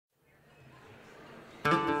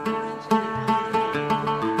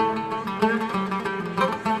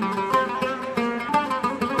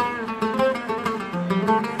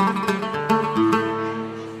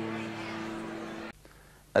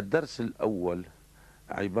الدرس الأول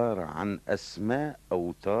عبارة عن أسماء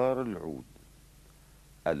أوتار العود.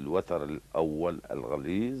 الوتر الأول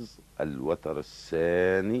الغليظ، الوتر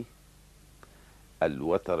الثاني،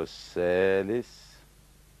 الوتر الثالث،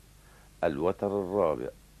 الوتر الرابع.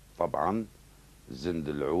 طبعا زند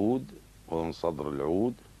العود وصدر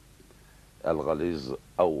العود. الغليظ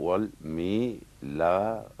أول مي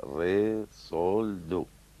لا ري صول دو.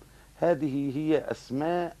 هذه هي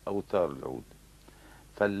أسماء أوتار العود.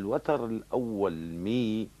 فالوتر الأول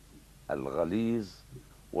مي الغليظ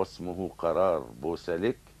واسمه قرار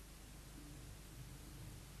بوسلك،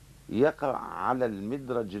 يقع على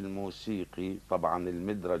المدرج الموسيقي. طبعا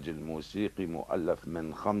المدرج الموسيقي مؤلف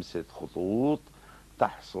من 5 خطوط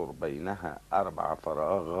تحصر بينها 4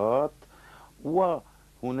 فراغات،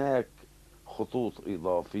 وهناك خطوط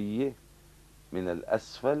إضافية من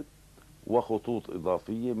الأسفل وخطوط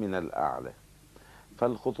إضافية من الأعلى.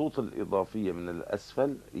 فالخطوط الإضافية من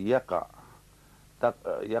الأسفل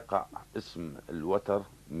يقع اسم الوتر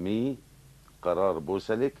مي قرار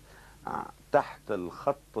بوسلك تحت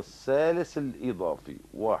الخط الثالث الإضافي.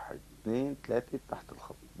 1 2 3 تحت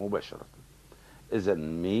الخط مباشرة. إذا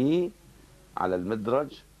مي على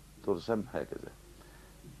المدرج ترسم هكذا.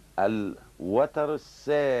 الوتر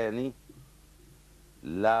الثاني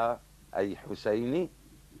لا أي حسيني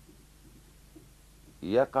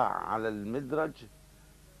يقع على المدرج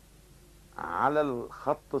على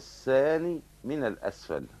الخط الثاني من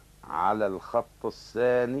الأسفل، على الخط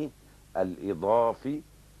الثاني الإضافي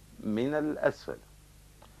من الأسفل.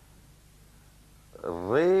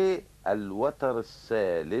 ري الوتر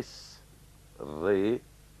الثالث ري،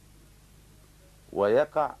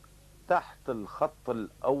 ويقع تحت الخط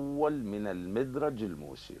الأول من المدرج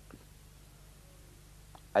الموسيقي.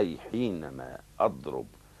 أي حينما أضرب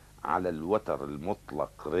على الوتر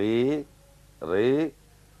المطلق ري ري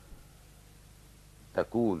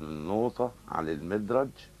تكون النوطة على المدرج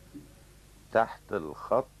تحت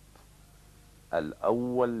الخط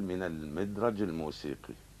الأول من المدرج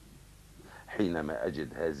الموسيقي. حينما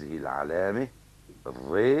أجد هذه العلامة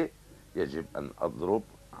الري يجب أن أضرب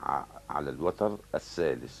على الوتر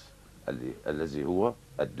الثالث الذي هو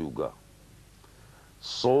الدوغا.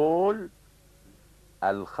 صول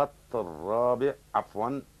الخط الرابع،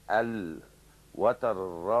 عفوا الوتر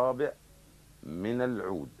الرابع من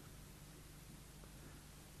العود.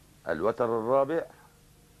 الوتر الرابع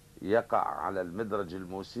يقع على المدرج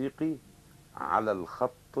الموسيقي على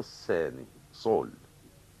الخط الثاني صول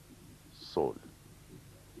صول.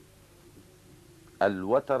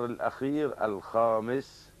 الوتر الأخير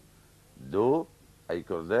الخامس دو أي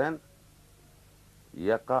كردان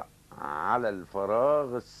يقع على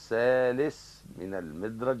الفراغ الثالث من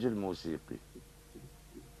المدرج الموسيقي.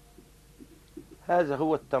 هذا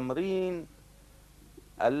هو التمرين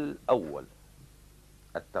الأول.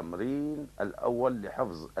 التمرين الأول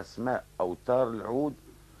لحفظ أسماء أوتار العود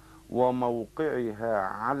وموقعها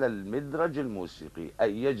على المدرج الموسيقي.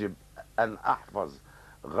 أي يجب أن أحفظ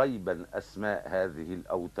غيبا أسماء هذه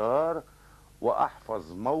الأوتار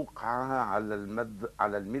وأحفظ موقعها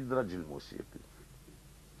على المدرج الموسيقي.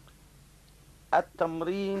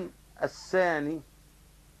 التمرين الثاني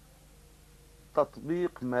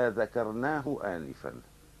تطبيق ما ذكرناه آنفا.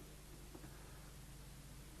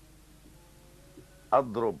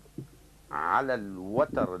 أضرب على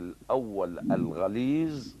الوتر الأول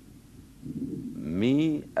الغليظ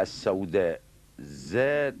مي السوداء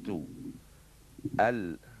ذات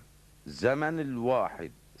الزمن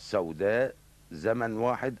الواحد. سوداء زمن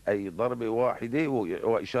واحد أي ضربة واحدة،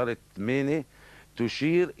 وإشارة مينة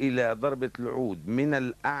تشير إلى ضربة العود من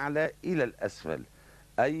الأعلى إلى الأسفل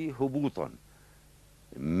أي هبوطا.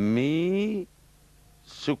 مي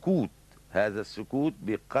سكوت، هذا السكوت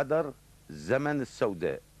بقدر زمن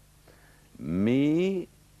السوداء. مي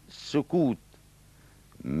سكوت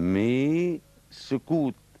مي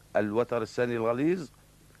سكوت. الوتر الثاني الغليظ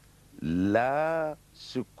لا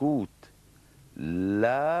سكوت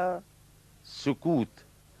لا سكوت.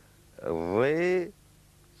 ري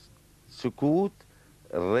سكوت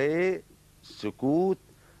ري سكوت.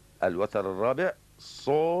 الوتر الرابع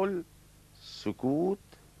صول سكوت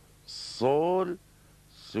صول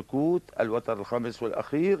سكوت. الوتر الخامس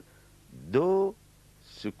والأخير دو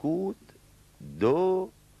سكوت دو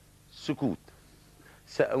سكوت.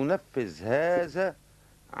 سأنفذ هذا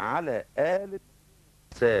على آلة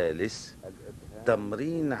ثالث.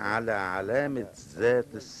 تمرين على علامة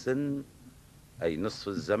ذات السن أي نصف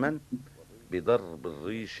الزمن بضرب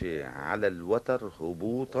الريشة على الوتر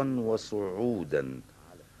هبوطا وصعودا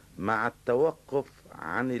مع التوقف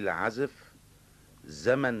عن العزف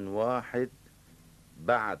زمن واحد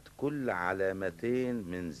بعد كل علامتين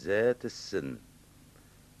من ذات السن.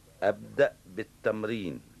 أبدأ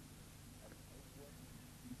بالتمرين.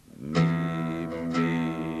 مي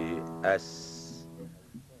مي أس،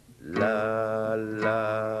 لا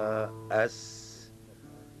لا أس،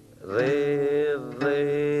 ري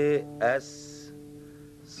ري أس،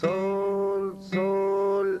 صول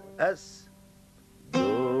صول أس،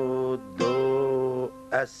 دو دو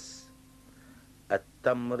أس.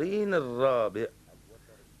 التمرين الرابع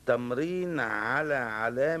تمرين على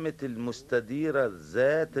علامة المستديرة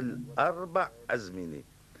ذات الأربع أزمنة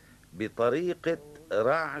بطريقة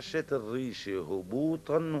رعشة الريشة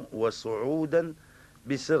هبوطا وصعودا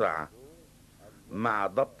بسرعة، مع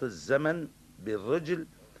ضبط الزمن بالرجل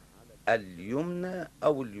اليمنى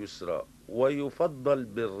أو اليسرى، ويفضل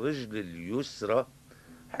بالرجل اليسرى،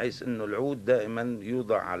 حيث أن العود دائما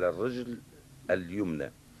يوضع على الرجل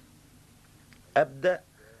اليمنى. أبدأ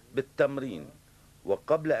بالتمرين،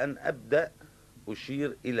 وقبل أن أبدأ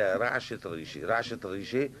أشير إلى رعشة الريشة. رعشة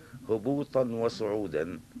الريشة هبوطا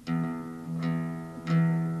وصعودا.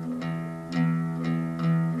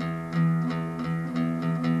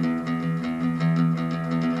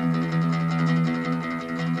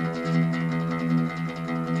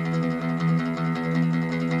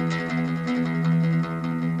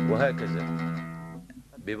 وهكذا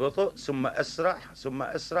ببطء، ثم أسرع ثم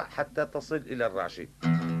أسرع حتى تصل إلى الرعشة.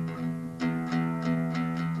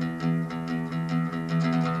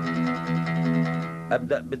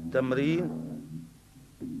 أبدأ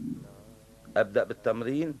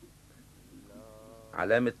بالتمرين.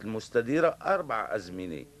 علامة المستديرة 4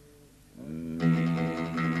 أزمنة: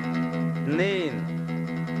 2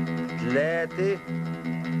 3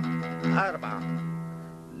 4.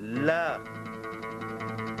 لا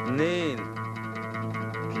 2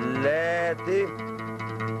 3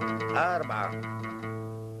 4.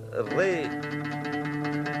 ري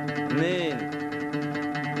 2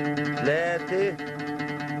 3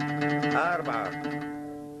 4.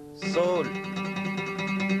 صول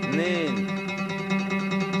 2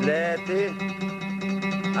 3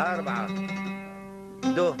 4.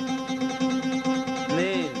 دو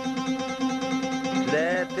 2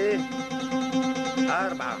 3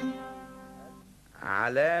 4.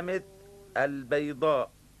 علامة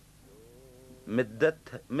البيضاء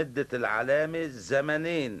مدة العلامة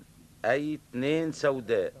زمنين، أي 2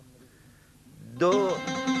 سوداء. دو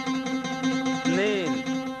 2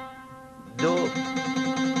 دو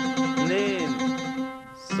 2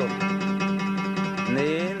 صول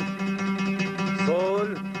 2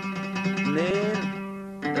 صول 2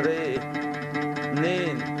 ري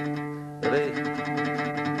 2 ري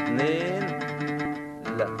 2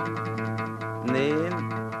 لا 2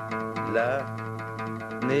 لا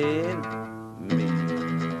 2 مي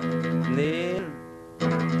 2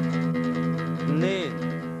 2.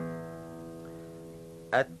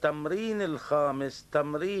 التمرين الخامس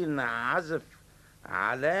تمرين عزف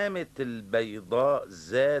علامة البيضاء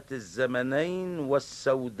ذات الزمنين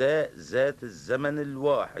والسوداء ذات الزمن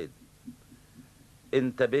الواحد.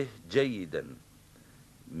 انتبه جيدا.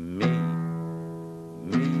 مي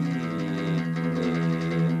مي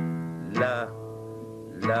 2 لا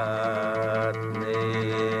لا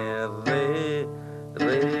 2 ري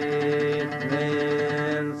ري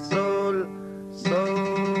 2 صول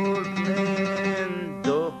صول 2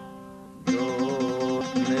 دو دو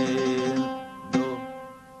 2 دو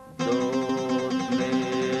دو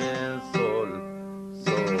 2 صول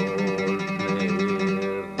صول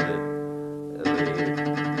 2 ري ري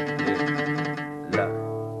لا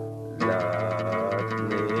لا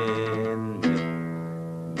 2 مي.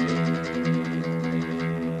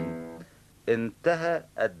 انتهى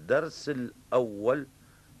الدرس الأول،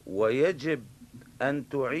 ويجب أن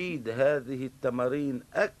تعيد هذه التمارين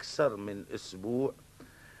أكثر من أسبوع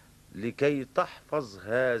لكي تحفظ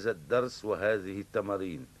هذا الدرس وهذه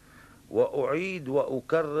التمارين. وأعيد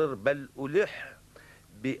وأكرر بل ألح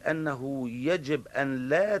بأنه يجب أن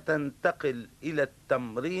لا تنتقل إلى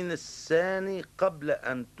التمرين الثاني قبل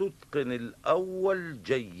أن تتقن الأول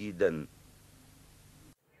جيدا.